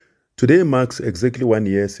Today marks exactly 1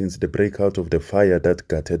 year since the breakout of the fire that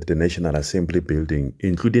gutted the National Assembly building,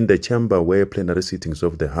 including the chamber where plenary sittings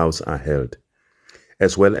of the House are held,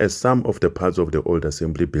 as well as some of the parts of the old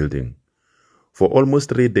Assembly building. For almost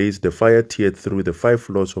 3 days, the fire teared through the 5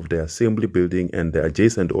 floors of the Assembly building and the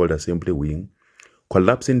adjacent old Assembly wing,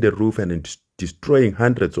 collapsing the roof and destroying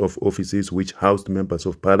hundreds of offices which housed members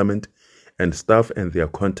of Parliament and staff and their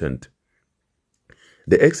content.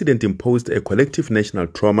 The accident imposed a collective national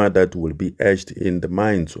trauma that will be etched in the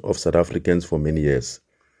minds of South Africans for many years.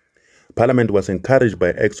 Parliament was encouraged by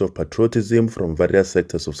acts of patriotism from various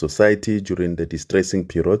sectors of society during the distressing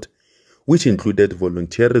period, which included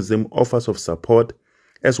volunteerism, offers of support,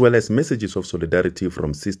 as well as messages of solidarity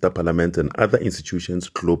from sister parliaments and other institutions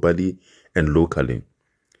globally and locally.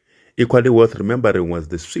 Equally worth remembering was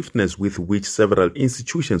the swiftness with which several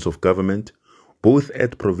institutions of government, both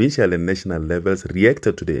at provincial and national levels,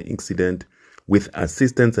 reacted to the incident with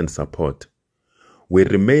assistance and support. We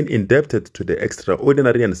remain indebted to the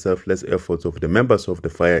extraordinary and selfless efforts of the members of the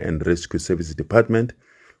Fire and Rescue Services Department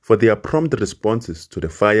for their prompt responses to the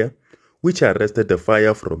fire, which arrested the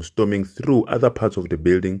fire from storming through other parts of the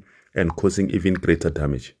building and causing even greater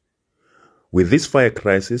damage. With this fire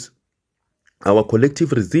crisis, our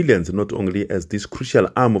collective resilience, not only as this crucial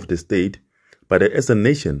arm of the state, but as a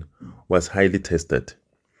nation, was highly tested.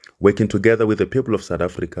 Working together with the people of South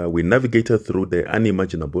Africa, we navigated through the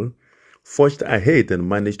unimaginable, forged ahead and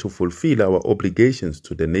managed to fulfill our obligations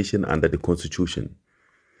to the nation under the Constitution.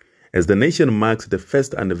 As the nation marks the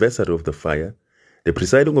first anniversary of the fire, the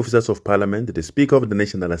presiding officers of Parliament, the Speaker of the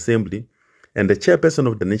National Assembly, and the Chairperson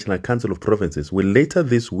of the National Council of Provinces will later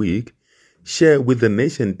this week share with the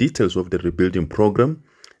nation details of the rebuilding program,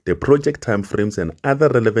 the project timeframes, and other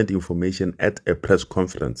relevant information at a press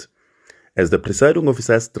conference. As the presiding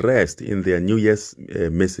officers stressed in their New Year's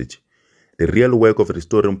message, the real work of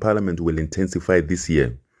restoring Parliament will intensify this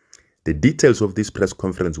year. The details of this press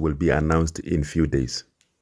conference will be announced in few days.